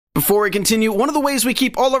Before we continue, one of the ways we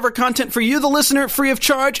keep all of our content for you, the listener, free of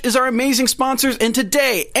charge is our amazing sponsors, and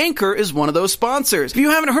today, Anchor is one of those sponsors. If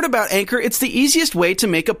you haven't heard about Anchor, it's the easiest way to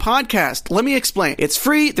make a podcast. Let me explain. It's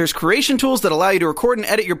free, there's creation tools that allow you to record and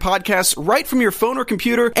edit your podcasts right from your phone or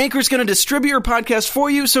computer. Anchor's going to distribute your podcast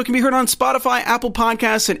for you so it can be heard on Spotify, Apple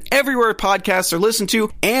Podcasts, and everywhere podcasts are listened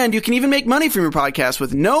to, and you can even make money from your podcast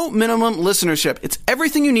with no minimum listenership. It's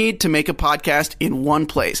everything you need to make a podcast in one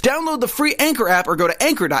place. Download the free Anchor app or go to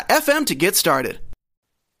anchor.fm to get started.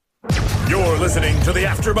 You're listening to the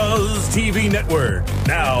AfterBuzz TV Network,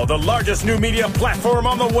 now the largest new media platform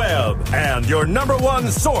on the web and your number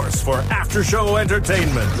one source for after-show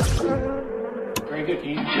entertainment. Very good,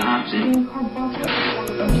 Keith Johnson.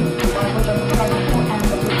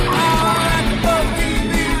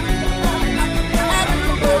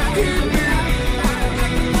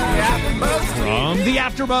 From the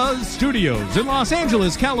AfterBuzz Studios in Los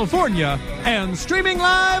Angeles, California, and streaming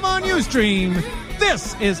live on Ustream,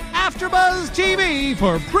 this is AfterBuzz TV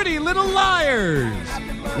for Pretty Little Liars.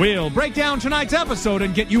 We'll break down tonight's episode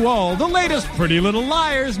and get you all the latest Pretty Little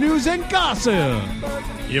Liars news and gossip.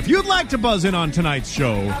 If you'd like to buzz in on tonight's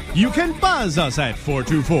show, you can buzz us at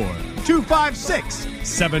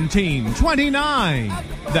 424-256-1729.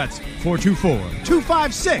 That's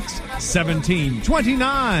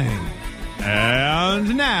 424-256-1729.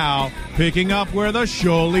 And now, picking up where the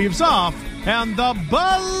show leaves off and the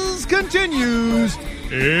buzz continues,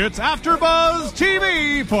 it's AfterBuzz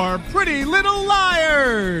TV for Pretty Little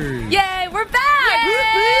Liars. Yay, we're back!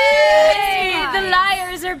 Yay! The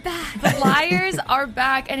liars are back. The liars are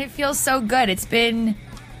back, and it feels so good. It's been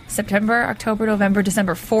September, October, November,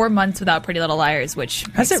 December, 4 months without Pretty Little Liars, which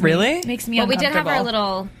Has it really? Makes me Well, we uncomfortable. did have our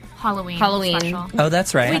little Halloween Halloween. special. Oh,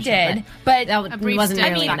 that's right. We did, but That wasn't I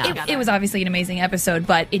nearly mean, enough. it was obviously an amazing episode,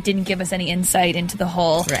 but it didn't give us any insight into the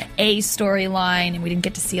whole A storyline, and we didn't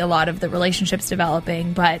get to see a lot of the relationships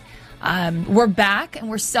developing. But we're back, and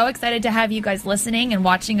we're so excited to have you guys listening and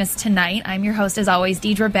watching us tonight. I'm your host, as always,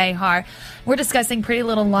 Deidre Behar. We're discussing Pretty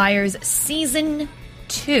Little Liars Season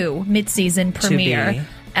 2, mid-season premiere,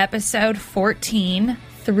 Episode 14,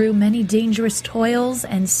 Through Many Dangerous Toils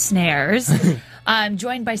and Snares. I'm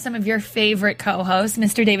joined by some of your favorite co-hosts,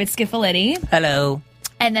 Mr. David Skiffolitti. Hello.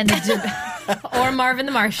 And then Or Marvin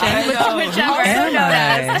the Martian. Whichever.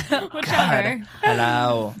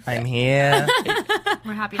 Hello. I'm here.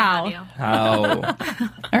 We're happy to have you. Oh.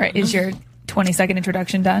 All right, is your 20-second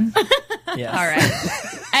introduction done? Yes. All right.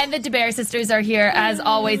 And the DeBear sisters are here, as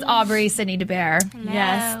always, Aubrey, Sydney DeBear.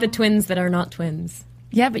 Yes, the twins that are not twins.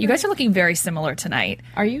 Yeah, but you guys are looking very similar tonight.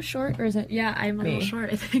 Are you short, or is it? Yeah, I'm a little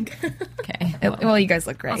short, I think. Okay. Well, you guys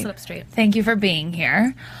look great. I'll sit up straight. Thank you for being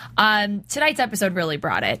here. Tonight's episode really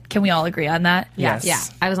brought it. Can we all agree on that? Yes. Yeah,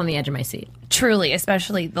 I was on the edge of my seat. Truly,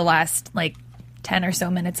 especially the last, 10 or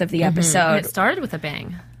so minutes of the And episode. it started with a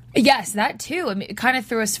bang. Yes, that too. I mean, it kind of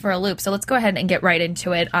threw us for a loop. So let's go ahead and get right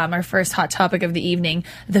into it. Our first hot topic of the evening,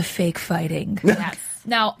 the fake fighting. Yes.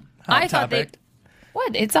 Now, I thought topic.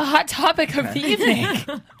 What? It's a hot topic of the evening.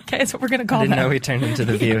 Okay, that's what we're going to call Didn't that. know we turned into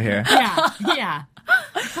The View here. Yeah.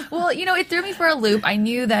 Well, it threw me for a loop. I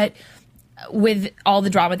knew that with all the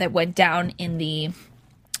drama that went down in the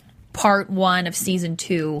part 1 of season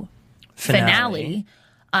 2 finale,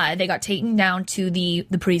 they got taken down to the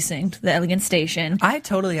precinct, the Elegant Station. I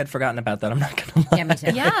totally had forgotten about that. I'm not going to lie. Yeah, me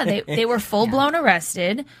too. Yeah, they were full-blown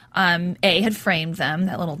arrested. A had framed them,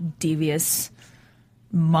 that little devious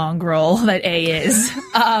mongrel that A is.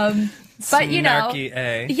 But, Snarky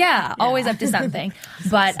A. yeah, always up to something.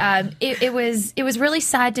 But it was really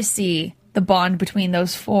sad to see the bond between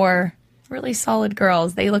those 4 really solid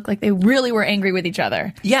girls. They looked like they really were angry with each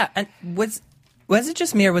other. Yeah, and was it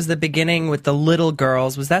just me, or was the beginning with the little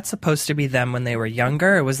girls, was that supposed to be them when they were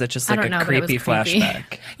younger, or was that just like don't a know, but it was creepy creepy.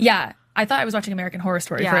 flashback? Yeah, I thought I was watching American Horror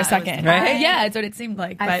Story Yeah, for a it was second. Right? Yeah, that's what it seemed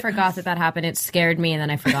like. I but forgot that happened. It scared me, and then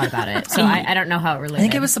I forgot about it. So I don't know how it related. I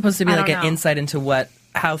think it was supposed to be I like don't an know. insight into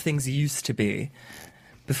how things used to be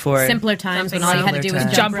before. simpler times when all you had to do was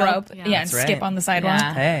Simpler jump jump rope, Yeah. and That's skip right. on the sidewalk.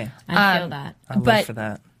 Yeah. Hey, I feel that. I'll live but- for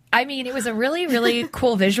that. I mean, it was a really, really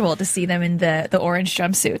cool visual to see them in the orange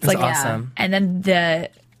jumpsuits. It was awesome. And then the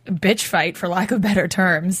bitch fight, for lack of better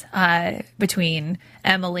terms, between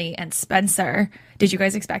Emily and Spencer. Did you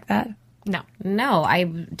guys expect that? No, I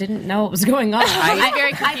didn't know what was going on. very I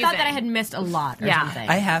thought confusing. that I had missed a lot or Yeah. something.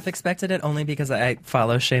 I half expected it only because I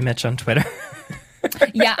follow Shay Mitch on Twitter.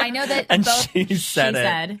 Yeah, I know that And both, she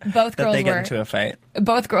said both that girls they get were into a fight.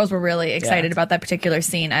 both girls were really excited about that particular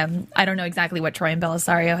scene. I don't know exactly what Troy and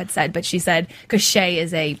Belisario had said, but she said, because Shay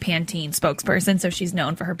is a Pantene spokesperson, so she's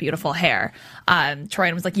known for her beautiful hair.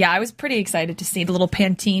 Troy was like, yeah, I was pretty excited to see the little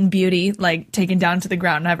Pantene beauty, like, taken down to the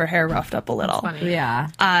ground and have her hair roughed up a little. Yeah.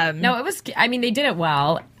 No, it was, I mean, they did it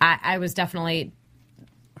well. I was definitely,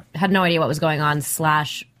 had no idea what was going on,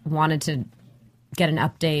 / wanted to get an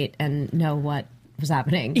update and know what was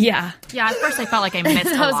happening. Yeah. Yeah, at first I felt like I missed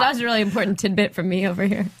a lot. That was a really important tidbit from me over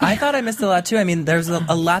here. I thought I missed a lot too. I mean, there's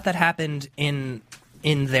a lot that happened in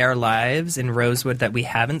their lives in Rosewood that we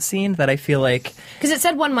haven't seen that I feel like... Because it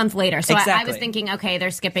said 1 month later, so I Exactly. was thinking, okay,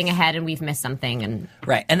 they're skipping ahead and we've missed something. And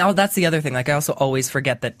Right. And that's the other thing. Like, I also always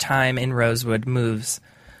forget that time in Rosewood moves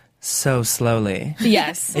so slowly.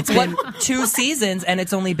 Yes. It's been 2 seasons and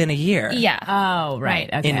it's only been a year. Yeah. Oh, right.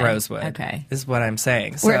 Okay. In Rosewood. Okay. Is what I'm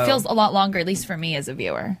saying. Where So- it feels a lot longer, at least for me as a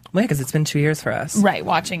viewer. Well, because it's been 2 years for us. Right,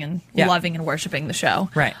 watching and Yeah. loving and worshiping the show.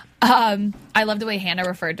 Right. I love the way Hannah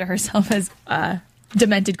referred to herself as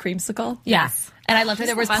demented creamsicle. Yes. And I loved how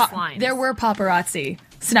there was best lines. there were paparazzi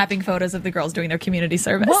snapping photos of the girls doing their community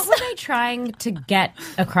service. What were they trying to get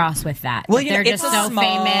across with that? Well, That you know, they're it's just a so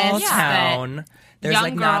small famous. town. There's Young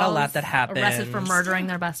like not a girls lot that happens. Arrested for murdering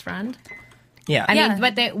their best friend. Yeah. I Yeah.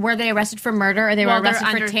 mean, but were they arrested for murder or they Well, were they're arrested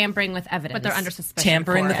for under- tampering with evidence? But they're under suspicion.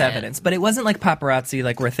 tampering for with it. evidence, but it wasn't like paparazzi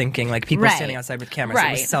like we're thinking, like people Right. standing outside with cameras. It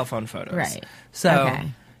Right. was cell phone photos. Right. So, Okay.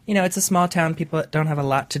 you know, it's a small town. People don't have a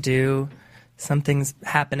lot to do. Something's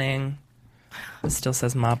happening. It still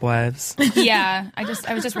says mob wives. Yeah, I was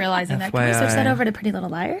just realizing that. Can we switch that FYI. over to Pretty Little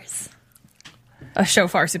Liars? A show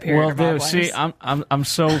far superior Well, to Mob dude, see, Wives. I'm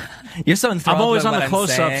so You're so enthralled. I'm always by on what the I'm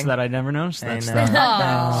close-ups saying. that I never noticed that I stuff. know.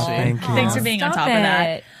 Aw, Thank you. Thanks for being on top of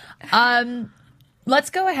that. Let's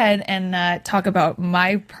go ahead and talk about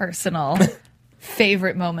my personal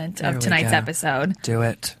favorite moment There of we tonight's go. episode. Do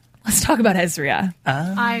it. Let's talk about Ezria.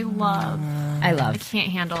 I love. I Can't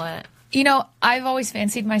handle it. You know, I've always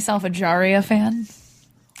fancied myself a Jaria fan.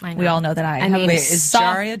 I know. We all know that I have mean, a Wait, is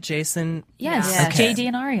soft- Jaria Jason? Yes, Yeah. Okay. JD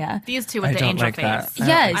and Arya. These two with I the don't angel like face. that.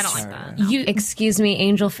 Yes. I don't like that. You, Excuse me,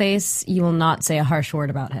 Angel Face, you will not say a harsh word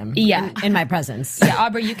about him. Yeah. In my presence. yeah,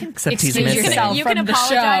 Aubrey, you can Except he's excuse missing. yourself You from can the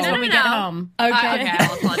apologize show. when we get home. Okay. Okay,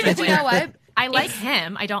 I'll apologize But you know later. what? I like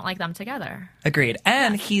him. I don't like them together. Agreed.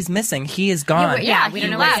 And he's missing. He is gone. Yeah, we he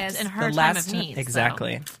don't know what left it is. in her The time last of need.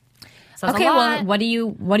 exactly. So it's Okay, a well, lot. what do you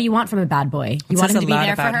want from a bad boy? You want says him to a be lot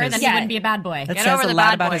there for about her, his- then Yeah. he wouldn't be a bad boy. That Get says over a the lot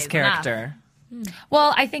bad about his boys, enough. character.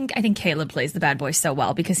 Well, I think Caleb plays the bad boy so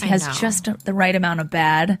well because he I has know. just the right amount of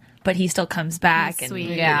bad, but he still comes back He's and sweet.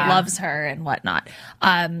 Yeah. loves her and whatnot.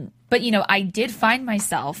 But you know, I did find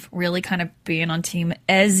myself really kind of being on Team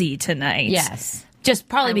Ezzy tonight. Yes. Just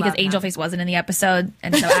probably I because love Angel that. Face wasn't in the episode,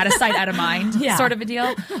 and so out of sight, out of mind, Yeah. sort of a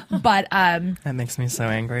deal. But That makes me so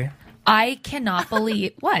angry. I cannot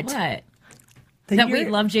believe what. What? That we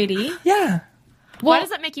you're- love JD? Yeah. Why does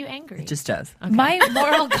that make you angry? It just does. My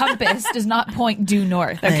moral compass does not point due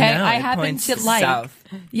north. Okay, know, I it happen points to like south.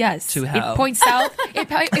 yes, to hell. it points south.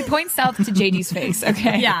 It points south to JD's face.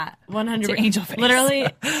 Okay, Yeah, 100%. To Angel Face. Literally,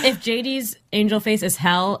 if JD's Angel Face is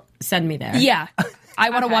hell, send me there. yeah. I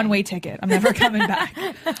want a one-way ticket. I'm never coming back.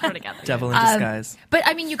 We're together. Devil in disguise. But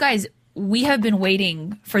I mean, you guys, we have been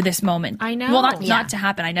waiting for this moment. I know. Well, not Yeah. to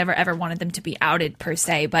happen. I never ever wanted them to be outed per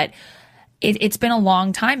se, but it's been a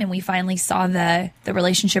long time, and we finally saw the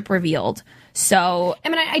relationship revealed. So I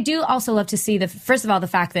mean, I do also love to see first of all, the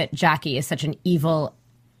fact that Jackie is such an evil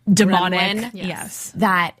demonic. gremlin. Yes.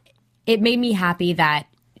 That it made me happy that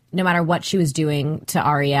no matter what she was doing to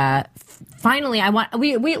Arya, finally,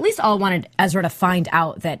 we at least all wanted Ezra to find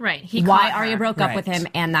out that Right, he why caught Arya her. broke up Right. with him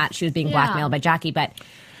and that she was being Yeah. blackmailed by Jackie. But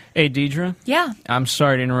Hey, Deidre. Yeah. I'm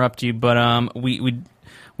sorry to interrupt you, but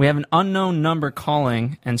we have an unknown number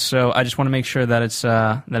calling, and so I just want to make sure that it's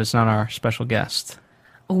not our special guest.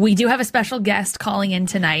 We do have a special guest calling in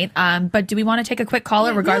tonight, but do we want to take a quick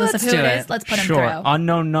caller regardless of who let's it do is? it. Let's put him Sure. through.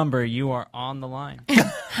 Unknown number. You are on the line.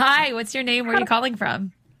 Hi, what's your name? Where are you calling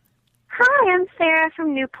from? Hi, I'm Sarah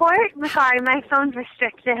from Newport. I'm sorry, my phone's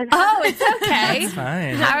restricted. Oh, it's okay.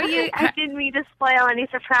 Fine. How are you? I didn't mean to spoil any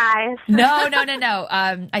surprise. No.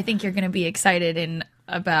 I think you're going to be excited in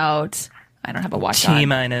about, I don't have a watch on.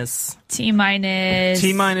 T-minus. T-minus.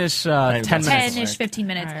 T-minus 10 minutes. 10-ish, 15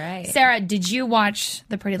 minutes. All right. Sarah, did you watch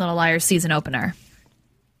the Pretty Little Liars season opener?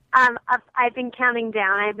 I've been counting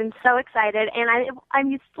down. I've been so excited, and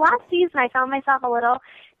I'm last season I found myself a little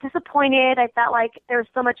disappointed. I felt like there was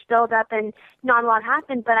so much build up and not a lot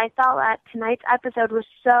happened, but I felt that tonight's episode was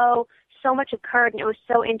so much occurred, and it was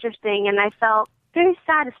so interesting, and I felt very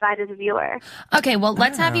satisfied as a viewer. Okay, well,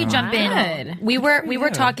 let's have you jump in. We were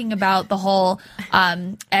talking about the whole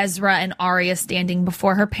Ezra and Arya standing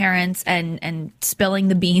before her parents and spilling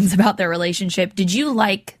the beans about their relationship. Did you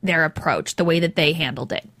like their approach, the way that they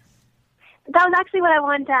handled it? That was actually what I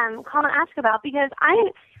wanted to call and ask about, because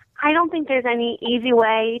I don't think there's any easy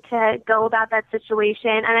way to go about that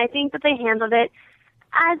situation, and I think that they handled it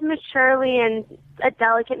as maturely and a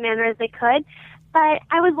delicate manner as they could. But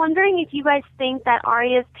I was wondering if you guys think that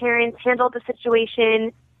Arya's parents handled the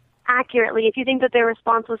situation accurately, if you think that their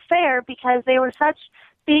response was fair, because they were such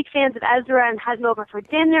big fans of Ezra and had him over for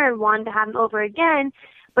dinner and wanted to have him over again,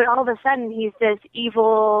 but all of a sudden he's this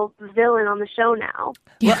evil villain on the show now.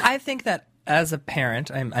 Well, I think that as a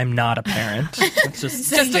parent, I'm not a parent. Let's just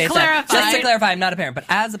to clarify. Just to clarify, I'm not a parent. But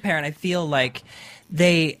as a parent, I feel like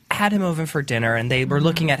they had him over for dinner, and they were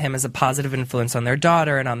looking at him as a positive influence on their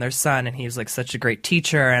daughter and on their son, and he was like such a great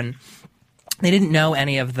teacher, and they didn't know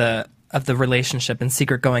any of the relationship and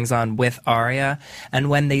secret goings on with Arya. And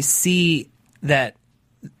when they see that,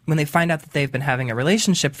 when they find out that they've been having a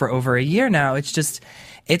relationship for over a year now,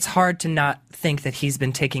 it's hard to not think that he's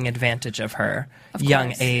been taking advantage of her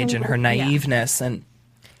young age and her naiveness. And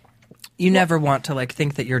you never want to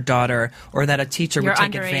think that your daughter or that a teacher would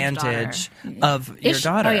take advantage of your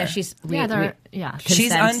daughter. Oh yeah, she's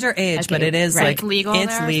she's underage, but it is it's legal.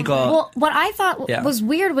 It's legal. Well, what I thought was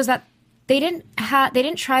weird was that they didn't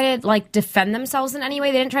try to defend themselves in any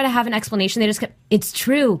way. They didn't try to have an explanation. They just kept, it's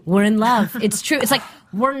true, we're in love. It's true. It's like,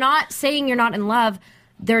 we're not saying you're not in love.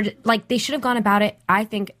 They should have gone about it. I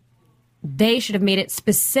think they should have made it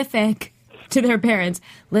specific to their parents.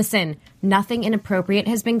 Listen, nothing inappropriate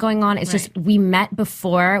has been going on. It's just we met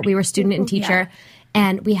before. We were student and teacher,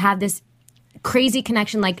 and we had this crazy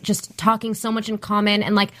connection, just talking so much in common,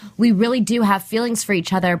 and we really do have feelings for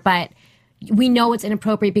each other, but we know it's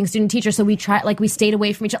inappropriate being student teacher, so we try, we stayed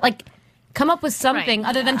away from each other. Come up with something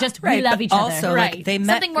other than just we love each also, other. Right. They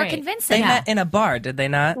met, something more convincing. They met in a bar, did they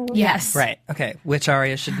not? Yes. Right. Okay. Which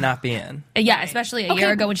Arya should not be in. Yeah, especially a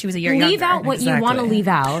year ago when she was a year younger. Leave out what you want to leave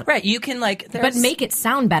out. Right. You can but make it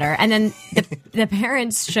sound better. And then the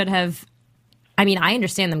parents should have. I mean, I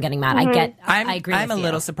understand them getting mad. I agree. I'm with a you.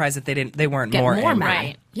 little surprised that they weren't Get more more angry. mad.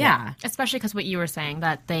 Right. Yeah. Especially because what you were saying,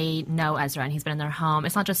 that they know Ezra and he's been in their home.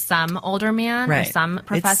 It's not just some older man or Right. some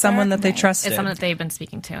professor. It's someone that they trusted. It's someone that they've been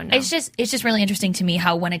speaking to. No. It's just really interesting to me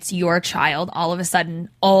how when it's your child, all of a sudden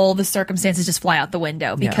all the circumstances just fly out the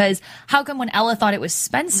window. Because how come when Ella thought it was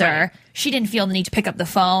Spencer, she didn't feel the need to pick up the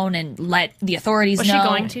phone and let the authorities know? Was she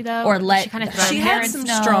going to, though? Or let She had some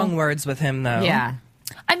strong words with him, though. Yeah.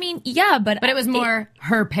 I mean, yeah, but it was more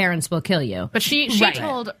her parents will kill you. But she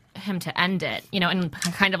told him to end it, and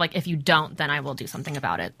kind of if you don't, then I will do something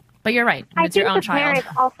about it. But you're right. It's your own child. Parents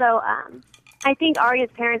also, I think Arya's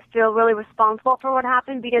parents feel really responsible for what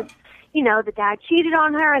happened because, the dad cheated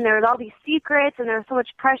on her and there was all these secrets and there was so much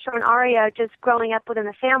pressure on Arya just growing up within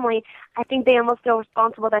the family. I think they almost feel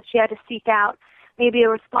responsible that she had to seek out maybe a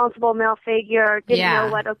responsible male figure, didn't know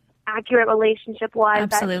what a accurate relationship was.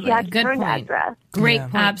 Absolutely. That she had to Good turn point. to Ezra. Great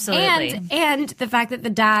point. Absolutely. And the fact that the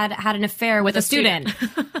dad had an affair with a student.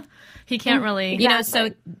 He can't really.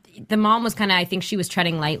 So the mom was kind of, I think she was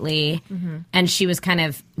treading lightly, and she was kind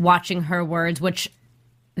of watching her words, which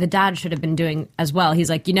the dad should have been doing as well. He's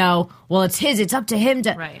like, well, it's it's up to him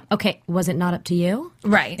to. Right. Okay, was it not up to you?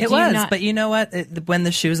 Right. It was, but you know what? When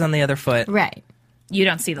the shoe's on the other foot. Right. You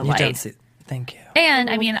don't see the You light. don't see. Thank you. And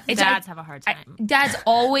I mean, dads have a hard time. Dads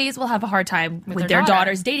always will have a hard time with their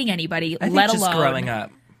daughters dating anybody, I think let just alone growing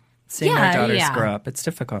up. Seeing their daughters grow up, it's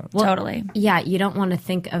difficult. Well, totally. Yeah, you don't want to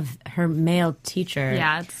think of her male teacher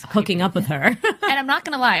it's hooking up with her. And I'm not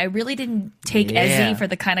going to lie, I really didn't take Ezzy for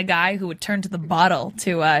the kind of guy who would turn to the bottle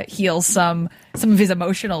to heal some of his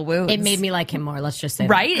emotional wounds. It made me like him more, let's just say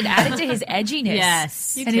right? It added to his edginess.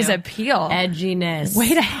 Yes. And his appeal. Edginess.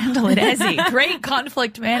 Way to handle it, Ezzy. Great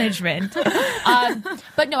conflict management.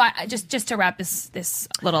 But no, I just to wrap this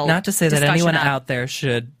little Not to say that discussion anyone up. out there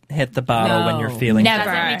should hit the bottle when you're feeling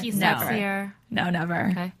Never. Does it make you Never. sexier? No, never.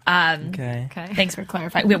 Okay. Okay. Thanks for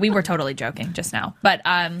clarifying. We were totally joking just now. But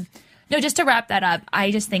no, just to wrap that up,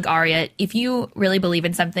 I just think, Arya, if you really believe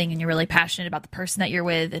in something and you're really passionate about the person that you're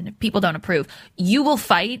with and if people don't approve, you will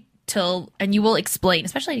fight and you will explain,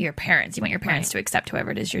 especially to your parents. You want your parents to accept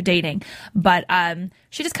whoever it is you're dating. But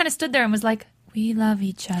she just kind of stood there and was like, we love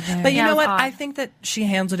each other. But you know what? I think that she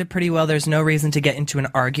handled it pretty well. There's no reason to get into an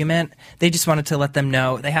argument. They just wanted to let them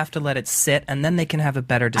know. They have to let it sit, and then they can have a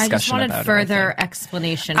better discussion about it. I just wanted further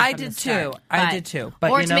explanation. I did too. I did too.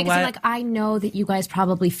 But or you to know make it what? seem like I know that you guys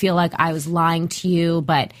probably feel like I was lying to you,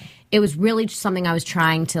 but it was really just something I was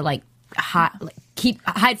trying to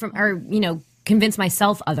hide from, or convince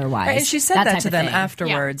myself otherwise. Right, and she said that to them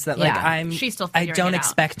afterwards, that She's still I figuring don't it out.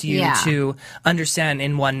 expect you to understand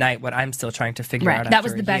in one night what I'm still trying to figure out. That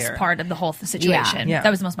was after the a best year. part of the whole situation. Yeah.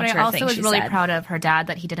 That was the most But mature I also thing was she really said. proud of her dad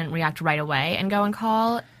that he didn't react right away and go and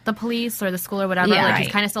call the police or the school or whatever. Yeah. Like Right.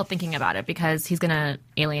 he's kind of still thinking about it because he's going to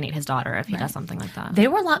alienate his daughter if he does something like that. They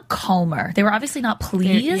were a lot calmer. They were obviously not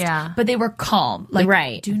pleased, but they were calm.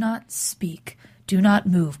 Like, do not speak. Do not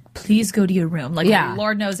move. Please go to your room. Like,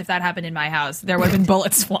 Lord knows if that happened in my house, there would have been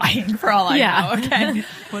bullets flying for all I know. Okay.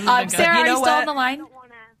 Sarah, are you still on the line?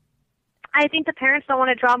 I think the parents don't want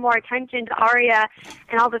to draw more attention to Aria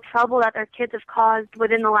and all the trouble that their kids have caused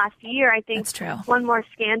within the last year. I think that's true. One more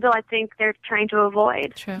scandal, I think they're trying to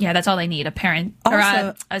avoid. True. Yeah, that's all they need, a parent or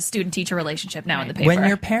a student-teacher relationship now in the paper. When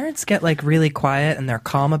your parents get like really quiet and they're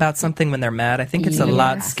calm about something when they're mad, I think it's a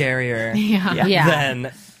lot scarier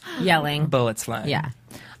than yelling, bullets flying. Yeah.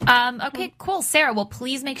 Okay, cool. Sarah, well,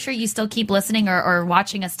 please make sure you still keep listening or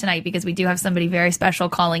watching us tonight because we do have somebody very special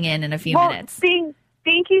calling in a few minutes.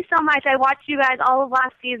 Thank you so much. I watched you guys all of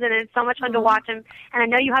last season, and it's so much fun to watch them. And I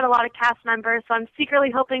know you had a lot of cast members, so I'm secretly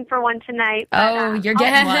hoping for one tonight. But, you're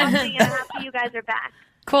getting one. I'm happy you guys are back.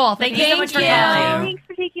 Cool. Thank you so much for calling. Thanks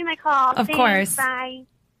for taking my call. Of course. Bye.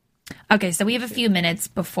 Okay, so we have a few minutes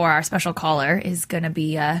before our special caller is going to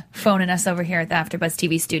be phoning us over here at the AfterBuzz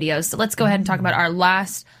TV studios. So let's go ahead and talk about our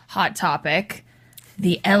last hot topic,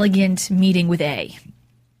 the elegant meeting with A.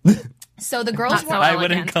 So the girls were I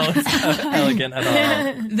wouldn't call it elegant at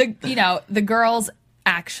all. The girls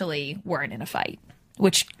actually weren't in a fight,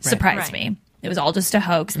 which surprised me. It was all just a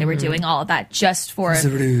hoax. They were doing all of that just for... It was a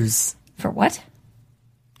ruse. For what?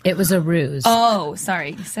 It was a ruse. Oh,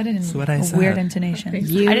 sorry. You said it in a weird intonation. I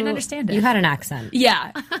didn't understand it. You had an accent.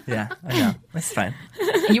 Yeah. Yeah, I know. That's fine.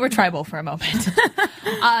 You were tribal for a moment.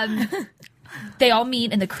 They all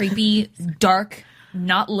meet in the creepy, dark,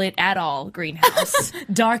 not lit at all greenhouse.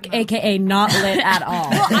 Dark, a.k.a. not lit at all.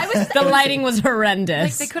 Well, the lighting was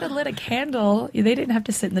horrendous. Like, they could have lit a candle. They didn't have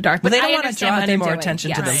to sit in the dark. But But they don't I want to understand draw what any they're more doing.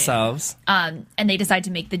 attention to themselves. And they decide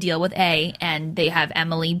to make the deal with A, and they have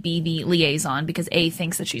Emily be the liaison because A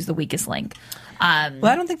thinks that she's the weakest link. Well,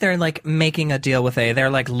 I don't think they're like making a deal with A. They're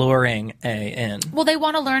like luring A in. Well, they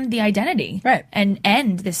want to learn the identity, and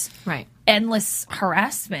end this endless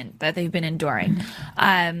harassment that they've been enduring.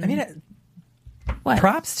 I mean,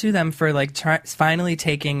 props to them for like finally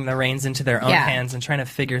taking the reins into their own hands and trying to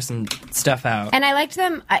figure some stuff out. And I liked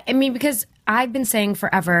them. I mean, because I've been saying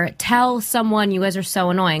forever, tell someone you guys are so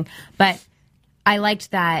annoying. But I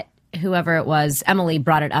liked that whoever it was, Emily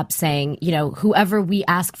brought it up, saying, you know, whoever we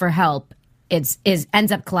ask for help ends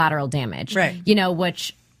up collateral damage, right? You know,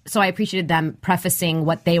 which. So I appreciated them prefacing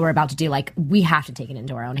what they were about to do. Like, we have to take it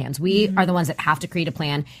into our own hands. We are the ones that have to create a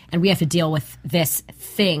plan, and we have to deal with this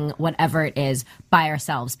thing, whatever it is, by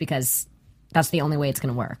ourselves, because that's the only way it's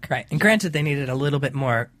going to work. Right. And granted, they needed a little bit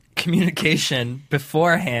more communication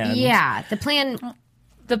beforehand. Yeah. The plan...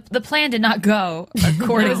 The plan did not go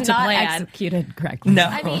according to not plan. Executed correctly. No.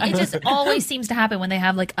 I mean, it just always seems to happen when they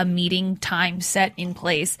have like a meeting time set in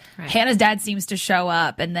place. Hannah's dad seems to show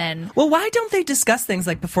up, and then well, why don't they discuss things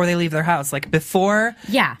like before they leave their house? Like before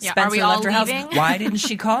Spencer are we all left her leaving? house, why didn't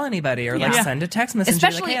she call anybody or like send a text message?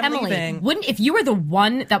 Especially like, hey, Emily. Leaving. Wouldn't, if you were the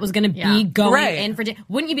one that was going to be going Right. in for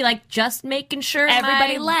wouldn't you be like, just making sure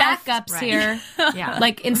Everybody my left. backup's Right. here? Yeah.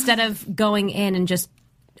 Like, instead of going in and just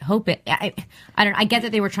hope it. I don't know. I get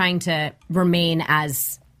that they were trying to remain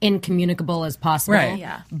as incommunicable as possible. Right.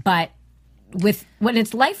 Yeah. But when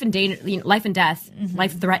it's life and danger, life and death,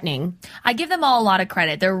 life threatening. I give them all a lot of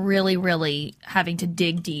credit. They're really, really having to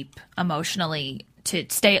dig deep emotionally to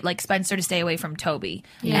stay, like Spencer to stay away from Toby.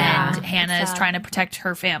 Yeah. And Hannah is trying to protect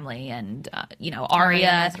her family, and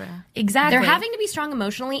Aria. Exactly. They're having to be strong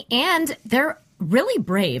emotionally, and they're really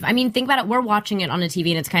brave. I mean, think about it. We're watching it on a TV,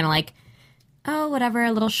 and it's kind of like, oh, whatever,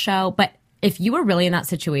 a little show. But if you were really in that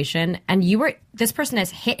situation and this person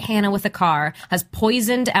has hit Hannah with a car, has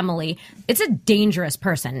poisoned Emily, it's a dangerous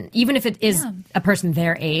person, even if it is a person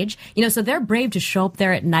their age. So they're brave to show up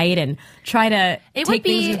there at night and try to take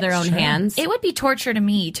things into their own hands. It would be torture to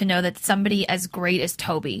me to know that somebody as great as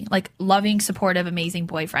Toby, like loving, supportive, amazing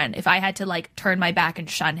boyfriend, if I had to like turn my back and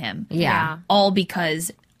shun him. Yeah. All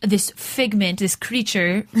because this figment, this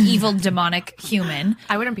creature, evil, demonic human.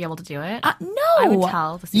 I wouldn't be able to do it. No, I would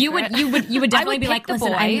tell the secret. You would definitely be like,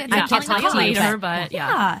 listen, I can't tell talk you to you later, but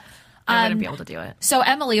I wouldn't be able to do it. So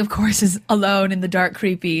Emily, of course, is alone in the dark,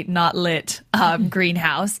 creepy, not lit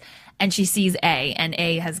greenhouse, and she sees A, and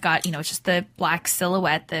A has got, it's just the black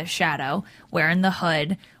silhouette, the shadow, wearing the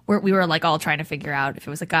hood. We were like all trying to figure out if it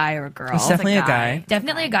was a guy or a girl. It's definitely a guy.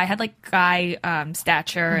 Definitely a guy. Had like guy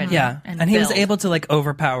stature and and he was able to like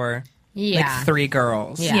overpower like 3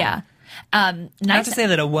 girls. Yeah. Not to say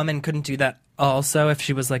that a woman couldn't do that also if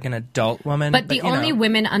she was like an adult woman. But the only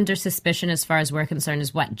women under suspicion as far as we're concerned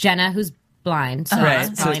is what? Jenna, who's blind. So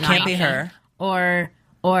right. So it can't be her. Or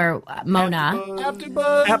Mona.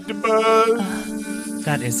 AfterBuzz.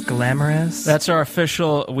 That is glamorous. That's our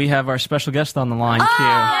official. We have our special guest on the line.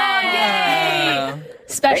 Yay!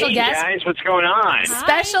 Special guest. Hey guys, what's going on?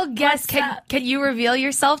 Special guest. Can you reveal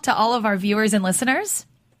yourself to all of our viewers and listeners?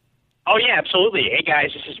 Oh yeah, absolutely. Hey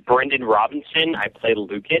guys, this is Brendan Robinson. I play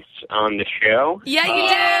Lucas on the show. Yeah, you do.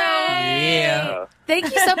 Yeah. Thank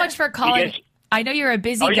you so much for calling. I know you're a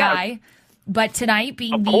busy guy. But tonight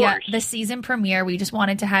being the season premiere, we just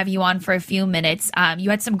wanted to have you on for a few minutes. You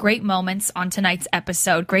had some great moments on tonight's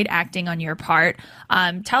episode, great acting on your part.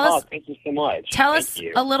 Thank you so much. Tell us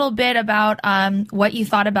a little bit about what you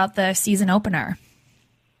thought about the season opener.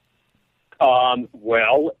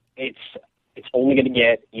 Well, it's only going to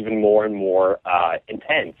get even more and more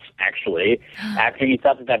intense, actually. After you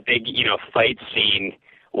thought that big, fight scene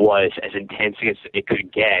was as intense as it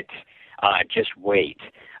could get, just wait.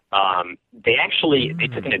 They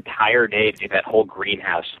took an entire day to do that whole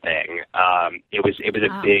greenhouse thing. It was a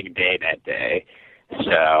big day that day.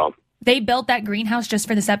 So they built that greenhouse just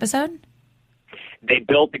for this episode? They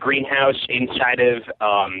built the greenhouse inside of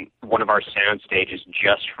one of our sound stages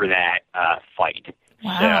just for that fight.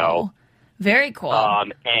 Wow. So, very cool.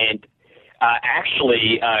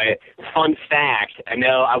 Actually, fun fact, I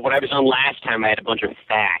know when I was on last time, I had a bunch of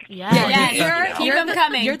facts. You're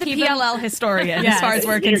the PLL historian as far as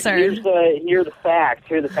we're concerned. Here are the facts.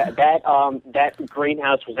 That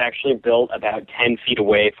greenhouse was actually built about 10 feet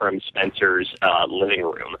away from Spencer's living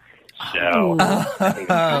room. So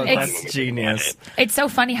that's genius. It's so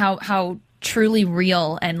funny how truly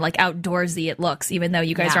real and like outdoorsy it looks, even though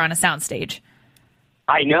you guys are on a soundstage.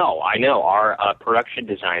 I know. Our production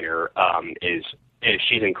designer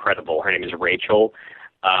she's incredible. Her name is Rachel,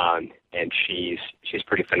 and she's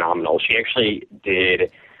pretty phenomenal. She actually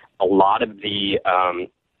did a lot of the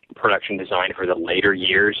production design for the later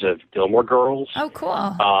years of Gilmore Girls. Oh, cool.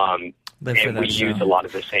 And we use a lot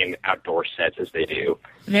of the same outdoor sets as they do.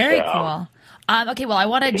 Very cool. Okay, well, I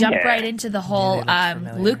want to jump right into the whole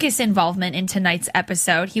Lucas involvement in tonight's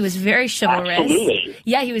episode. He was very chivalrous. Absolutely.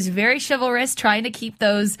 Yeah, he was very chivalrous, trying to keep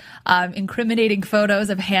those incriminating photos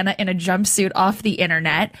of Hannah in a jumpsuit off the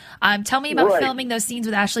internet. Tell me about filming those scenes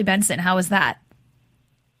with Ashley Benson. How was that?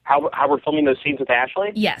 How we're filming those scenes with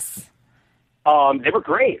Ashley? Yes. They were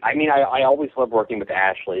great. I mean, I always love working with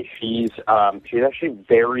Ashley. She's actually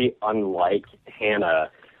very unlike Hannah.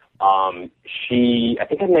 I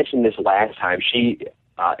think I mentioned this last time. She's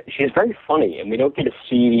very funny, and we don't get to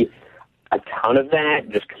see a ton of that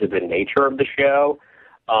just because of the nature of the show.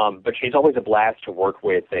 But she's always a blast to work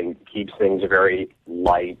with and keeps things very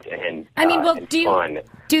light and fun.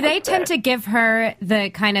 Do they tend to give her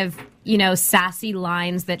the kind of, sassy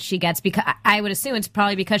lines that she gets? Because I would assume it's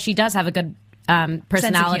probably because she does have a good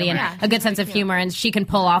personality and a good sense of humor, and she can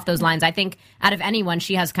pull off those lines. I think out of anyone,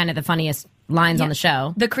 she has kind of the funniest lines on the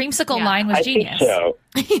show. The creamsicle line was genius.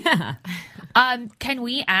 Think so. Can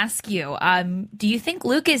we ask you, do you think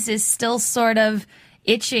Lucas is still sort of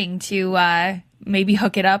itching to maybe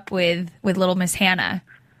hook it up with little Miss Hannah?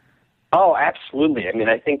 Oh, absolutely. I mean,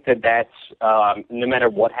 I think that's no matter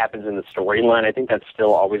what happens in the storyline, I think that's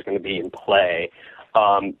still always going to be in play.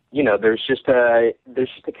 There's just a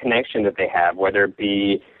connection that they have, whether it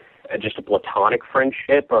be just a platonic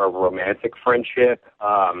friendship or a romantic friendship.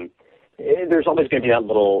 There's always going to be that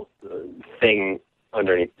little thing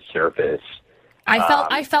underneath the surface.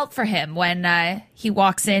 I felt for him when he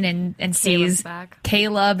walks in and sees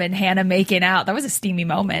Caleb and Hannah making out. That was a steamy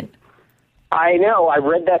moment. I know. I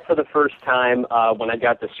read that for the first time when I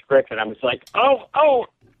got the script, and I was like, oh,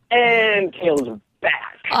 and Caleb's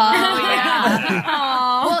back. Oh,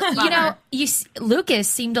 yeah. Well, Lucas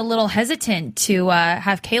seemed a little hesitant to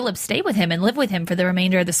have Caleb stay with him and live with him for the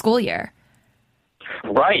remainder of the school year.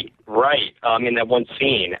 Right. In that one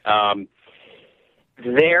scene.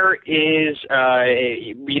 There is,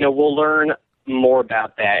 we'll learn more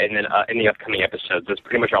about that in the upcoming episodes. That's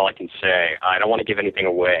pretty much all I can say. I don't want to give anything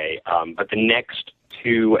away, but the next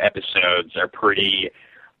 2 episodes are pretty...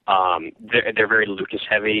 they're very Lucas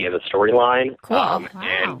heavy in the storyline. Cool.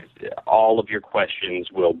 And all of your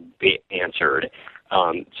questions will be answered.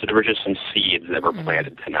 So there were just some seeds that were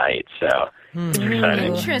planted tonight. So it's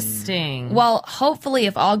exciting. Interesting. Well, hopefully,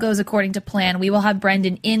 if all goes according to plan, we will have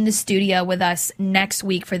Brendan in the studio with us next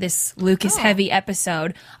week for this Lucas heavy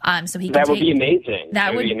episode. So he can would be amazing.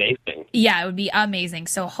 That would be amazing. Yeah, it would be amazing.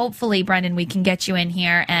 So hopefully, Brendan, we can get you in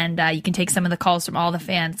here and you can take some of the calls from all the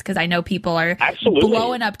fans because I know people are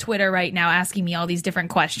blowing up Twitter right now asking me all these different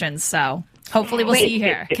questions. So hopefully we'll see you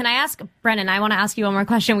here. Can I ask, Brendan, I want to ask you one more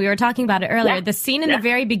question. We were talking about it earlier. The scene in the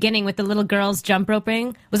very beginning with the little girls jump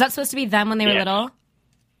roping, was that supposed to be them when they were little?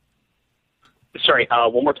 Sorry,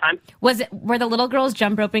 one more time? Were the little girls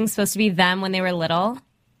jump roping supposed to be them when they were little?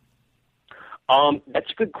 That's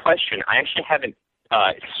a good question. I actually haven't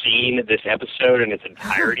seen this episode in its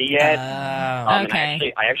entirety yet.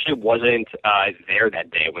 Okay. I actually wasn't there that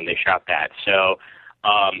day when they shot that. So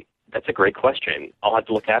that's a great question. I'll have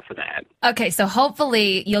to look out for that. Okay, so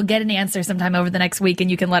hopefully you'll get an answer sometime over the next week and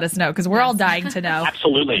you can let us know because we're all dying to know.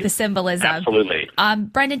 Absolutely. The symbolism. Absolutely.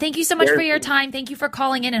 Brendan, thank you so much for your time. Thank you for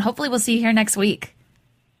calling in and hopefully we'll see you here next week.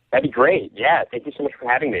 That'd be great. Yeah, thank you so much for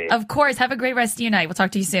having me. Of course. Have a great rest of your night. We'll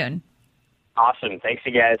talk to you soon. Awesome. Thanks,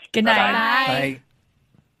 you guys. Good night. Bye-bye. Bye.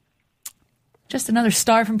 Just another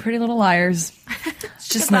star from Pretty Little Liars. It's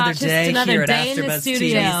just another day here at AfterBuzz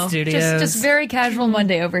TV Studios. Just very casual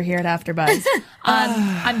Monday over here at AfterBuzz.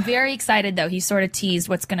 I'm very excited, though. He sort of teased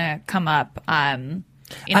what's going to come up in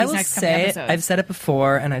these next couple episodes. I've said it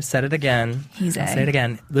before, and I've said it again. He's I'll A. say it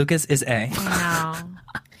again. Lucas is A.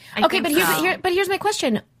 Okay, but here's my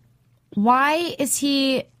question. Why is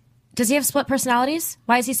he... Does he have split personalities?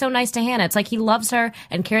 Why is he so nice to Hannah? It's like he loves her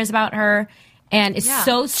and cares about her and is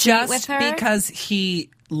so sweet with her. Just because he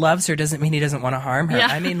loves her doesn't mean he doesn't want to harm her.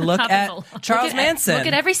 I mean, look at Charles Manson. Look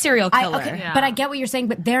at every serial killer. But I get what you're saying,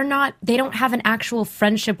 but they don't have an actual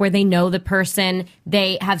friendship where they know the person,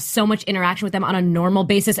 they have so much interaction with them on a normal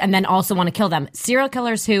basis and then also want to kill them. Serial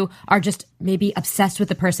killers who are just maybe obsessed with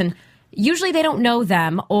the person, usually they don't know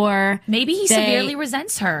them, or maybe he severely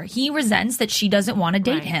resents her. He resents that she doesn't want to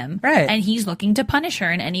date him. Right. And he's looking to punish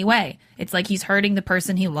her in any way. It's like he's hurting the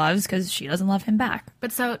person he loves because she doesn't love him back.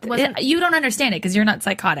 But so you don't understand it because you're not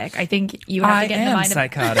psychotic. I think you have to get in the mind of...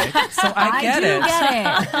 psychotic, so I get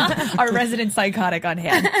it. Our resident psychotic on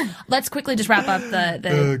hand. Let's quickly just wrap up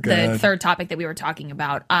the third topic that we were talking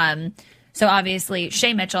about. So obviously,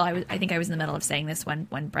 Shay Mitchell, I think I was in the middle of saying this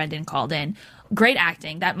when Brendan called in. Great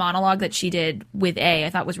acting. That monologue that she did with A, I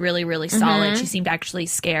thought was really, really solid. She seemed actually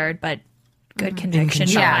scared, but good conviction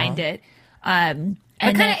behind it.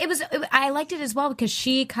 I liked it as well because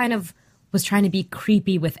she kind of was trying to be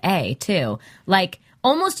creepy with A too. Like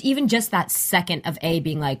almost even just that second of A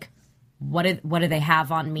being like, what do they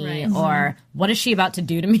have on me? Right. Or what is she about to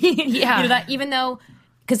do to me? Yeah. That, even though,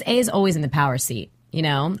 because A is always in the power seat.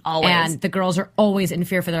 Always. And the girls are always in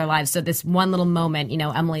fear for their lives. So this one little moment,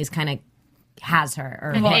 Emily's kind of has her.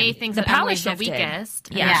 Or A thinks that Emily's the weakest.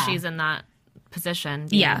 Yeah. She's in that position.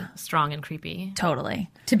 Being strong and creepy. Totally.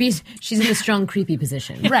 She's in the strong, creepy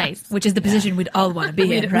position. Right. Which is the position we'd all want to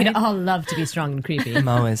be in, right? We'd all love to be strong and creepy. I'm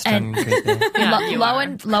always strong and creepy.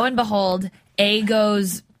 Lo and behold, A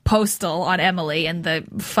goes postal on Emily and the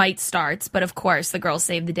fight starts. But of course, the girls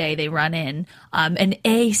save the day. They run in. And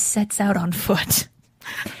A sets out on foot.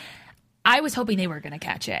 I was hoping they were going to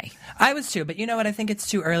catch A. I was too, but you know what? I think it's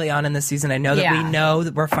too early on in the season. I know that we know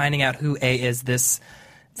that we're finding out who A is this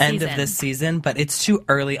end of this season, but it's too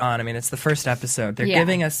early on. I mean, it's the first episode. They're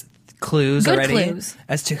giving us clues already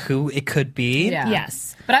as to who it could be. Yeah.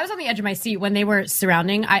 Yes. But I was on the edge of my seat when they were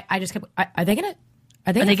surrounding. I just kept, are they going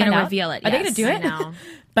to reveal it? Are they going to do it? No.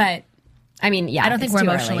 But I mean, yeah, I don't think we're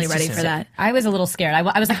emotionally ready for that. I was a little scared. I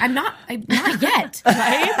was like, I'm not yet.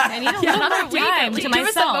 Right? I need a little more time to myself. Give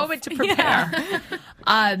us a moment to prepare.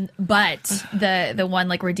 But the one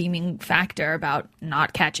redeeming factor about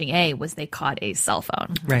not catching A was they caught A's cell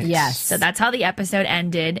phone. Right. Yes. So that's how the episode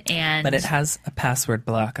ended. But it has a password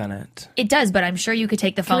block on it. It does, but I'm sure you could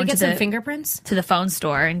take the phone to some fingerprints to the phone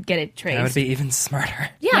store and get it traced. That would be even smarter.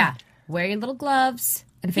 Yeah. Wear your little gloves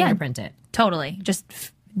and fingerprint it. Totally. Just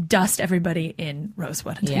dust everybody in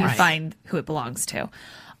Rosewood until you find who it belongs to.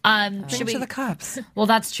 Should we to the cops? Well,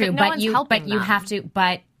 that's true, but you have to.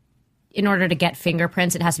 But in order to get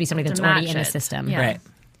fingerprints, it has to be somebody that's already in the system, right?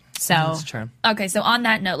 So that's true. Okay, so on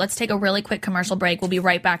that note, let's take a really quick commercial break. We'll be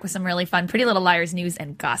right back with some really fun Pretty Little Liars news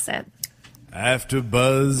and gossip.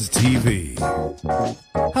 AfterBuzz TV.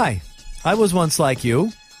 Hi, I was once like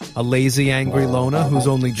you. A lazy, angry loner whose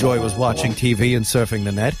only joy was watching TV and surfing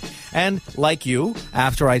the net. And, like you,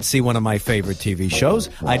 after I'd see one of my favorite TV shows,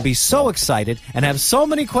 I'd be so excited and have so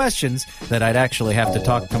many questions that I'd actually have to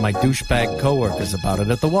talk to my douchebag coworkers about it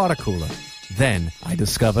at the water cooler. Then I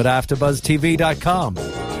discovered AfterBuzzTV.com.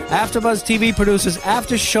 AfterBuzz TV produces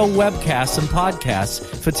after-show webcasts and podcasts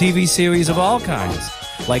for TV series of all kinds,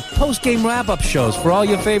 like post-game wrap-up shows for all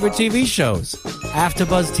your favorite TV shows.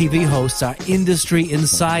 AfterBuzz TV hosts are industry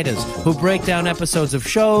insiders who break down episodes of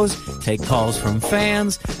shows, take calls from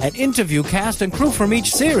fans, and interview cast and crew from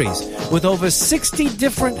each series, with over 60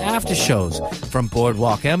 different after shows, from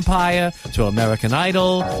Boardwalk Empire to American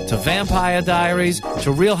Idol to Vampire Diaries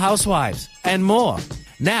to Real Housewives, and more.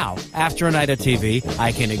 Now, after a night of TV,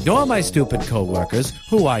 I can ignore my stupid coworkers,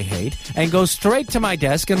 who I hate, and go straight to my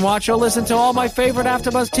desk and watch or listen to all my favorite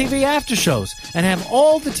AfterBuzz TV after shows, and have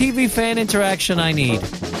all the TV fan interaction I need.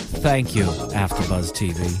 Thank you, AfterBuzz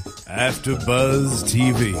TV. AfterBuzz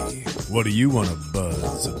TV. What do you want to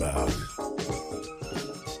buzz about?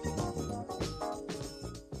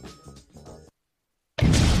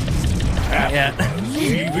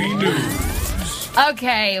 TV News.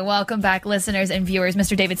 Okay, welcome back, listeners and viewers.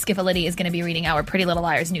 Mr. David Skiffalidi is going to be reading our Pretty Little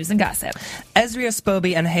Liars news and gossip. Ezria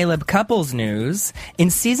Spoby and Haleb couples news. In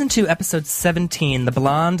Season 2, Episode 17, The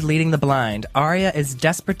Blonde Leading the Blind, Arya is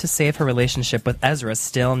desperate to save her relationship with Ezra,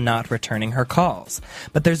 still not returning her calls.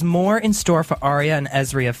 But there's more in store for Arya, and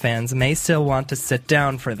Ezria fans may still want to sit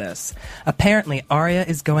down for this. Apparently, Arya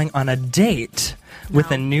is going on a date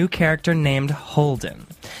with a new character named Holden,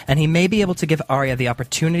 and he may be able to give Arya the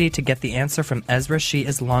opportunity to get the answer from Ezra she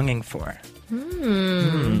is longing for.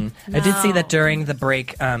 I did see that during the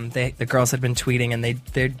break, the girls had been tweeting, and they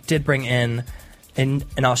did bring in an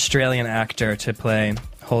Australian actor to play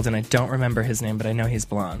Holden. I don't remember his name, but I know he's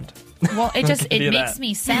blonde. Well, it makes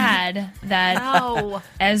me sad that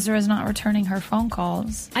Ezra's not returning her phone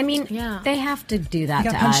calls. I mean, they have to do that to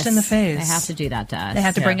us. He got punched in the face. They have to do that to us. They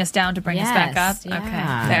have to bring us down to bring us back up? Yeah.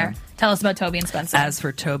 Okay, fair. Tell us about Toby and Spencer. As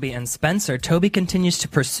for Toby and Spencer, Toby continues to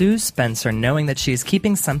pursue Spencer, knowing that she is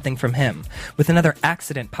keeping something from him. With another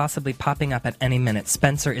accident possibly popping up at any minute,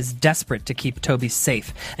 Spencer is desperate to keep Toby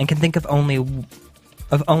safe and can think of only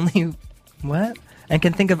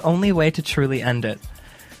way to truly end it.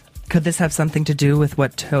 Could this have something to do with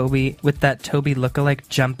that Toby lookalike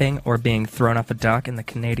jumping or being thrown off a dock in the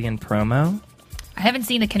Canadian promo? I haven't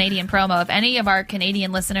seen the Canadian promo. If any of our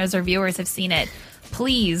Canadian listeners or viewers have seen it,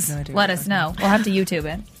 please let us know. We'll have to YouTube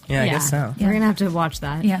it. Yeah, I guess so. We're going to have to watch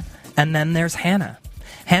that. Yeah. And then there's Hannah.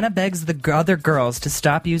 Hannah begs the other girls to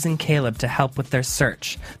stop using Caleb to help with their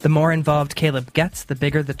search. The more involved Caleb gets, the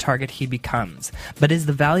bigger the target he becomes. But is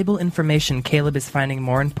the valuable information Caleb is finding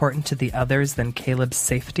more important to the others than Caleb's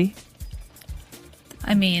safety?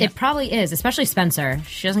 I mean, it probably is, especially Spencer.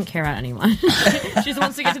 She doesn't care about anyone. She just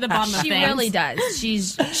wants to get to the bottom of things. She really does.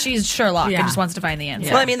 She's Sherlock and just wants to find the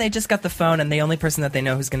answer. Well, I mean, they just got the phone, and the only person that they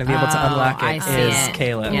know who's going to be able to unlock it is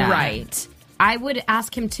Caleb. Yeah. Right. I would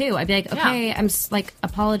ask him too. I'd be like, okay, I'm like,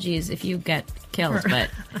 apologies if you get killed,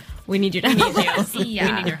 but we need you to help us. We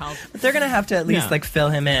need your help. But they're going to have to at least fill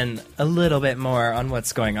him in a little bit more on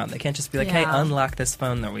what's going on. They can't just be like, hey, unlock this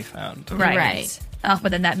phone that we found. Right. Oh,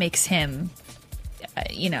 but then that makes him,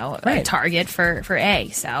 a target for A.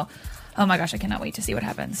 So, oh my gosh, I cannot wait to see what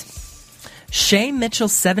happens. Shay Mitchell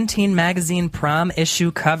 17 magazine prom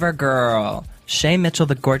issue cover girl. Shay Mitchell,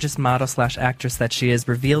 the gorgeous model/actress that she is,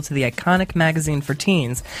 revealed to the iconic magazine for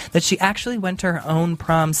teens that she actually went to her own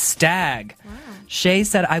prom stag. Wow. Shay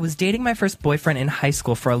said, I was dating my first boyfriend in high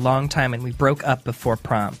school for a long time, and we broke up before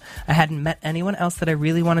prom. I hadn't met anyone else that I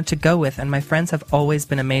really wanted to go with, and my friends have always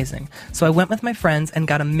been amazing. So I went with my friends and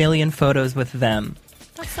got a million photos with them.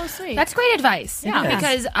 That's so sweet. That's great advice. Yeah.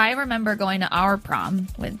 Because I remember going to our prom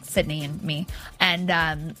with Sydney and me,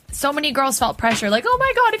 and so many girls felt pressure, like, oh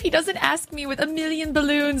my God, if he doesn't ask me with a million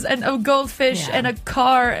balloons and a goldfish and a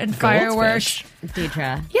car and fireworks.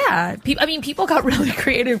 Deidre. Yeah. People got really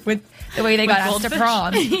creative with the way they got asked to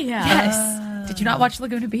prom. Yes. Did you not watch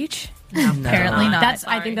Laguna Beach? No. Apparently not.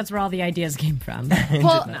 I think that's where all the ideas came from.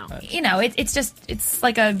 Well, it's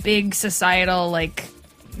like a big societal,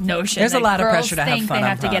 notion. There's a lot of pressure to have think fun they on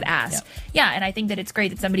have to prom. get asked. Yeah, and I think that it's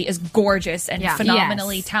great that somebody as gorgeous and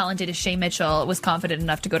phenomenally talented as Shay Mitchell was confident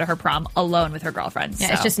enough to go to her prom alone with her girlfriends.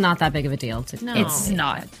 Yeah, it's just not that big of a deal. It's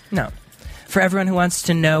not. No. For everyone who wants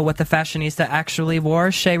to know what the fashionista actually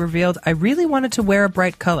wore, Shay revealed, I really wanted to wear a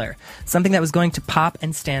bright color, something that was going to pop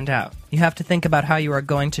and stand out. You have to think about how you are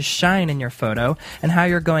going to shine in your photo and how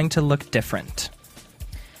you're going to look different.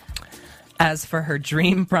 As for her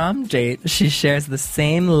dream prom date, she shares the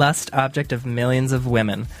same lust object of millions of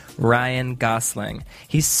women, Ryan Gosling.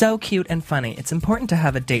 He's so cute and funny. It's important to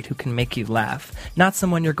have a date who can make you laugh, not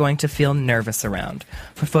someone you're going to feel nervous around.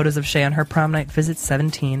 For photos of Shay on her prom night, visit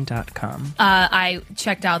 17.com. I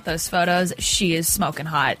checked out those photos. She is smoking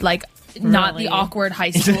hot. Not the awkward high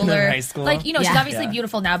schooler. High school? She's obviously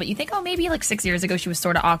beautiful now, but you think, maybe 6 years ago she was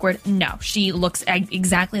sort of awkward. No, she looks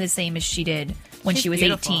exactly the same as she did when she was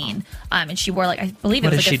beautiful. 18. And she wore, I believe it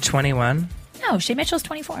What was is she, 21? No, Shay Mitchell's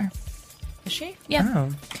 24. Is she? Yeah.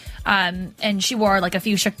 And she wore like a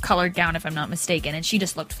fuchsia colored gown, if I'm not mistaken, and she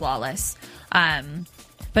just looked flawless.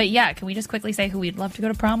 But yeah, can we just quickly say who we'd love to go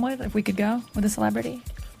to prom with if we could go with a celebrity?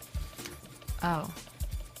 Oh.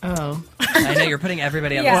 I know you're putting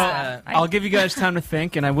everybody on the spot. I'll give you guys time to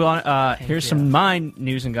think, and I will. Here's some my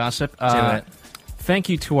news and gossip. Do it. Thank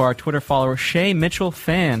you to our Twitter follower Shay Mitchell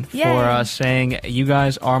Fan Yay. for saying you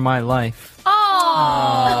guys are my life.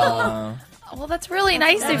 Oh. Well, that's really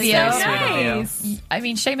nice of you. so sweet of you. I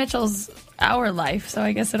mean, Shay Mitchell's our life, so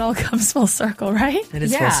I guess it all comes full circle, right? It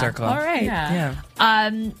is full circle. All right. Yeah.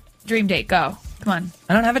 Dream date, go. Come on.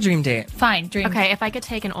 I don't have a dream date. Fine, dream. Okay, if I could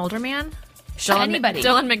take an older man. Anybody.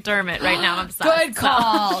 Dylan McDermott right now. I'm obsessed. Good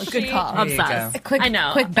call. Good call. There you go. Obsessed. Quick, I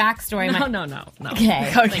know. Quick backstory. No.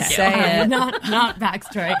 Okay. Okay. Say it. Not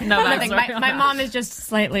backstory. No Nothing. backstory. My mom is just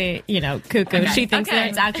slightly, cuckoo. Okay. She thinks that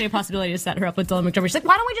it's actually a possibility to set her up with Dylan McDermott. She's like,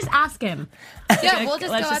 why don't we just ask him? Yeah, we'll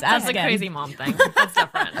just Let's go just ask ask That's a him. crazy mom thing. That's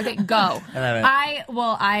different. Okay, go. I love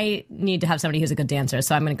it. I need to have somebody who's a good dancer,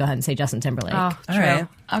 so I'm going to go ahead and say Justin Timberlake. Oh, All right.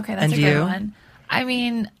 Okay, that's And a good you? one. I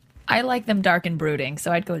mean, I like them dark and brooding,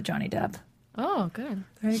 so I'd go with Johnny Depp. Oh, good.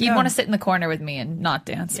 He'd want to sit in the corner with me and not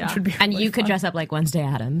dance, which would be And really you could fun. dress up like Wednesday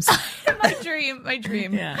Addams. my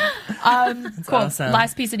dream. Yeah. Cool. awesome.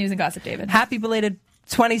 Last piece of news and gossip, David. Happy belated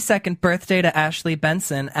 22nd birthday to Ashley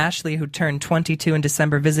Benson. Ashley, who turned 22 in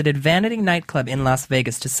December, visited Vanity Nightclub in Las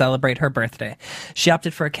Vegas to celebrate her birthday. She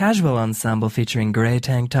opted for a casual ensemble featuring gray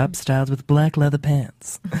tank top styled with black leather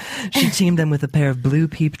pants. She teamed them with a pair of blue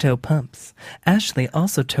peep-toe pumps. Ashley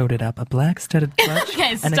also toted up a black studded clutch Okay,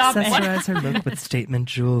 and stop it. accessorized her look with statement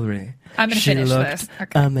jewelry. I'm gonna She finish looked this.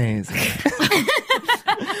 Okay. amazing.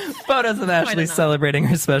 Photos of Ashley celebrating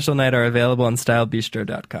her special night are available on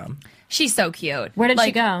stylebistro.com. She's so cute. Where did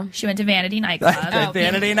she go? She went to Vanity Nightclub.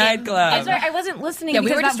 Vanity Nightclub. I'm sorry, I wasn't listening Yeah, we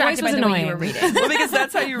because were that voice distracted was by the way annoying. you were reading. Well, because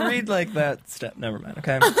that's how you read like that stuff. Never mind.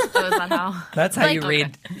 Okay, So is that how? that's how you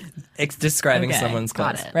read describing Okay, someone's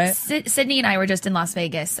got clothes, it. right? Sydney and I were just in Las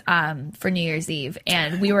Vegas for New Year's Eve,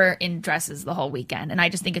 and we were in dresses the whole weekend. And I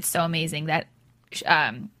just think it's so amazing that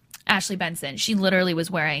Ashley Benson, she literally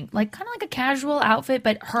was wearing like kind of like a casual outfit,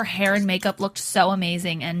 but her hair and makeup looked so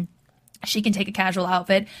amazing, and she can take a casual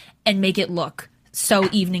outfit and make it look so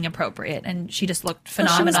evening appropriate, and she just looked Well,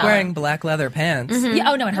 phenomenal. she was wearing black leather pants.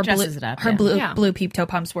 Yeah, oh no, and her blue, dresses it up, her yeah. blue Yeah. blue peep toe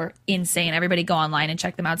pumps were insane. Everybody go online and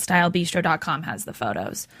check them out. StyleBistro.com has the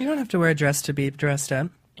photos. You don't have to wear a dress to be dressed up.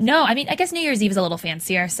 No, I mean, I guess New Year's Eve is a little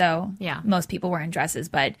fancier, so Yeah. most people wear in dresses,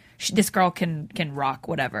 but this girl can rock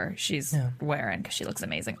whatever she's wearing because she looks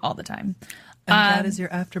amazing all the time. And that is your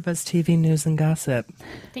AfterBuzz TV news and gossip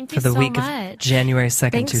Thank for you the so week much. of January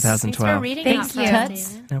 2nd, Thanks 2012. for reading Thank that you. for us,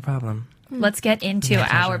 David. No problem. Let's get into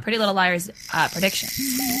our Pretty Little Liars predictions.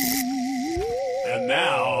 And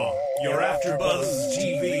now, your AfterBuzz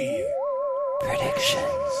TV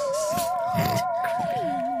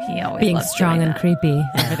He always Being loves strong doing and that. creepy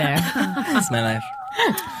over there. That's my life.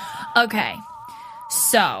 Okay,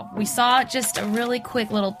 so we saw just a really quick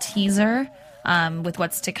little teaser with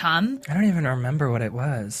what's to come. I don't even remember what it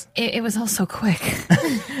was. It was all so quick.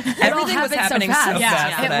 Everything was happening so fast,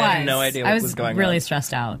 it that I had no idea what was going really on.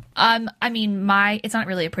 stressed out. I mean, it's not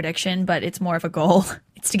really a prediction, but it's more of a goal.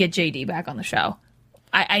 It's to get JD back on the show.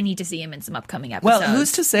 I need to see him in some upcoming episodes. Well,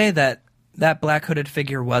 who's to say that black hooded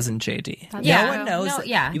figure wasn't JD? That's No true. one knows. No, that-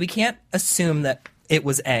 yeah. We can't assume that it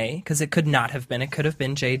was A, because it could not have been. It could have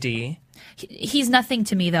been JD. He's nothing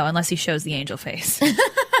to me, though, unless he shows the angel face.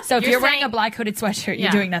 So if You're you're wearing saying- a black hooded sweatshirt, Yeah.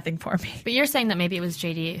 you're doing nothing for me. But you're saying that maybe it was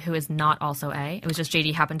JD who is not also A. It was just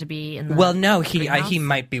JD happened to be in the Well, no, he greenhouse?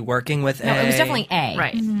 might be working with No, A. it was definitely A.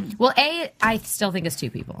 Right. Well, A, I still think it's two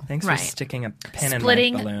people. Thanks Right. for sticking a pin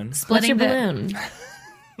Splitting, in my balloon. What's splitting your the, balloon?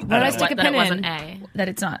 What did I stick a that pin it wasn't in? A. that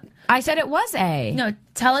it's not. I said it was A. No,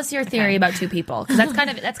 tell us your theory about two people, because that's kind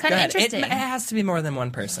of Go of ahead. interesting. It has to be more than one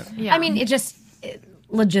person. Yeah. I mean,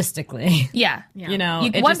 logistically. yeah. You know,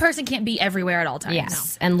 One person can't be everywhere at all times.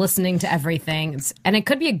 Yes, and listening to everything. And it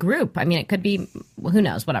could be a group. I mean, it could be, who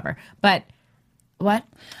knows, whatever. But what?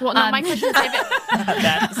 Well, no, my question is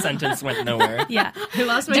That sentence went nowhere. Yeah. who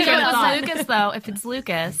else would Lucas though? If it's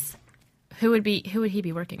Lucas, who would he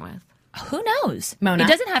be working with? Who knows? Mona? It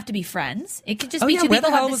doesn't have to be friends. It could just Oh, be yeah, two where the people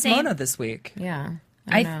who hell have the was same. Mona this week? Yeah.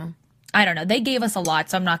 I don't know. They gave us a lot,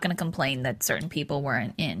 so I'm not going to complain that certain people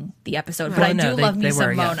weren't in the episode. But Well, I no, do love me they some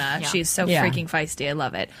were, yeah. Mona. Yeah. She's so Yeah. freaking feisty. I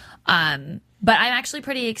love it. But I'm actually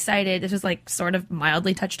pretty excited. This was like sort of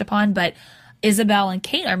mildly touched upon, but Isabel and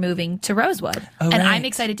Kate are moving to Rosewood. Oh, and right. I'm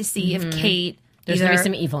excited to see if Kate There's going to either be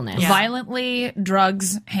some evilness. violently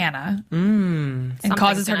drugs Hannah and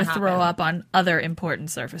causes her to gonna throw happen. up on other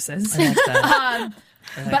important surfaces. I like that.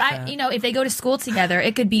 But if they go to school together,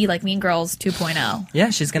 it could be like Mean Girls 2.0. Yeah,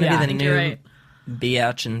 she's going to be the new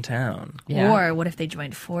biatch in town. Yeah. Or what if they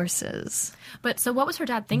joined forces? But so what was her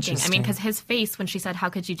dad thinking? I mean, because his face when she said, "How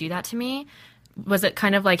could you do that to me?" Was it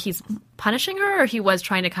kind of like he's punishing her, or he was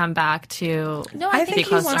trying to come back to? No, I think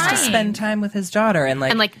he wants to spend time with his daughter and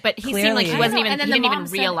but he seemed like he wasn't even. He didn't even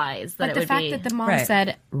realize that it would be. But the fact that the mom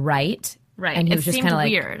said right, and he was just kind of like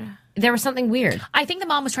weird. There was something weird. I think the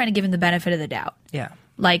mom was trying to give him the benefit of the doubt. Yeah,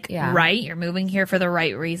 right. You're moving here for the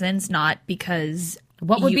right reasons, not because.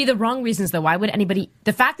 What would be the wrong reasons, though? Why would anybody?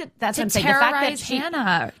 The fact that that's what I'm saying. The fact that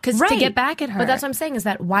Hannah, because to get back at her. But that's what I'm saying is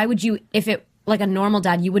that why would you, if it like a normal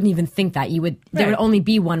dad, you wouldn't even think that you would. There would only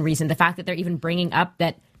be one reason. The fact that they're even bringing up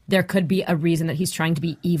that there could be a reason that he's trying to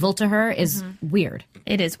be evil to her is weird.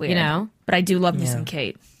 It is weird, but I do love me some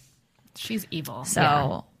Kate. She's evil,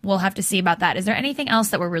 so we'll have to see about that. Is there anything else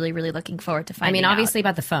that we're really, really looking forward to finding? I mean, obviously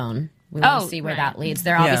about the phone. We want to see where that leads.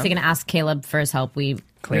 They're obviously going to ask Caleb for his help. We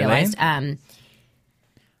realized.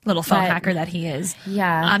 Little phone hacker that he is.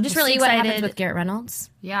 Yeah. I'm just really excited. What happens with Garrett Reynolds?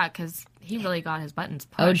 Yeah, because he really got his buttons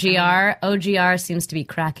pushed. OGR seems to be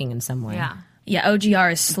cracking in some way. Yeah,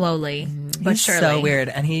 OGR is slowly, but He's surely. so weird,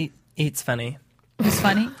 and he eats funny. He's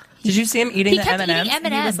funny? Did you see him eating the kept M&Ms?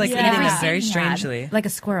 eating He was M&Ms. eating them very strangely. Like a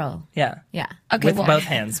squirrel. Yeah. Okay, with both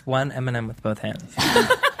hands. One M&M with both hands.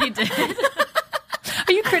 He did.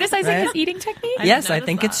 Are you criticizing his eating technique? Yes, I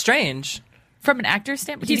think it's strange. From an actor's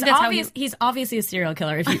standpoint, he's obviously a serial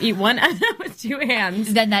killer. If you eat one with two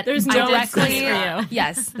hands, then there's no directly excuse for you.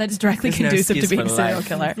 Yes, that's directly conducive to being a serial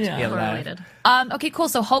killer. Related. Okay, cool.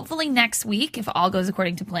 So hopefully next week, if all goes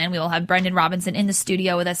according to plan, we will have Brendan Robinson in the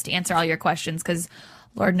studio with us to answer all your questions because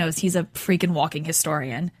Lord knows he's a freaking walking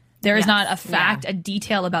historian. There is not a fact, a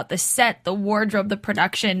detail about the set, the wardrobe, the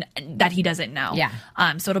production that he doesn't know. Yeah.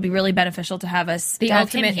 So it'll be really beneficial to have us. The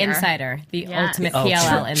ultimate insider. The ultimate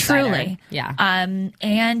PLL insider. Truly. Yeah. And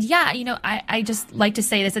I just like to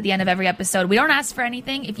say this at the end of every episode. We don't ask for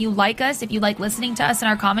anything. If you like us, if you like listening to us and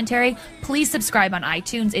our commentary, please subscribe on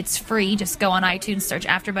iTunes. It's free. Just go on iTunes, search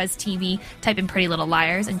AfterBuzz TV, type in Pretty Little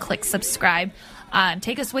Liars, and click subscribe.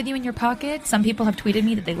 Take us with you in your pocket. Some people have tweeted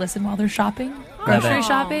me that they listen while they're shopping, grocery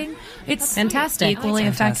shopping. It's fantastic. Equally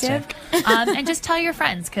effective. And just tell your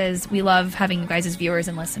friends because we love having you guys as viewers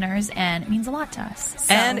and listeners, and it means a lot to us.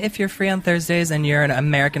 So. And if you're free on Thursdays and you're an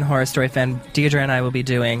American Horror Story fan, Deidre and I will be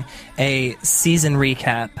doing a season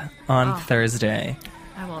recap on Thursday.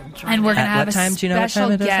 I will join. And we're going to have a time? Do you know what special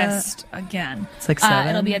time it is guest again. It's like 7?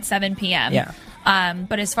 It'll be at 7 p.m. Yeah.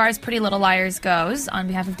 But as far as Pretty Little Liars goes, on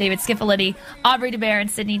behalf of David Skiffality, Aubrey DeBear, and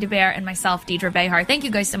Sydney DeBear, and myself, Deidre Behar, thank you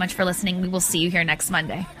guys so much for listening. We will see you here next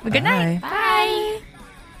Monday. Have a good night. Bye.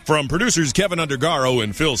 From producers Kevin Undergaro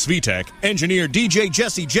and Phil Svitek, engineer DJ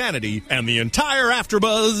Jesse Janity, and the entire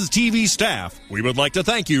AfterBuzz TV staff, we would like to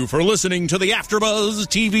thank you for listening to the AfterBuzz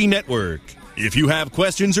TV network. If you have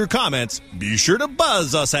questions or comments, be sure to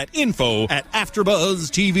buzz us at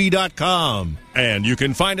info@AfterBuzzTV.com. And you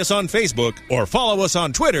can find us on Facebook or follow us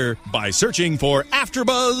on Twitter by searching for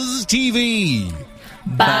AfterBuzz TV.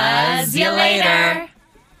 Buzz you later.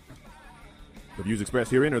 The views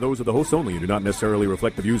expressed herein are those of the hosts only and do not necessarily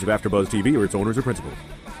reflect the views of AfterBuzz TV or its owners or principals.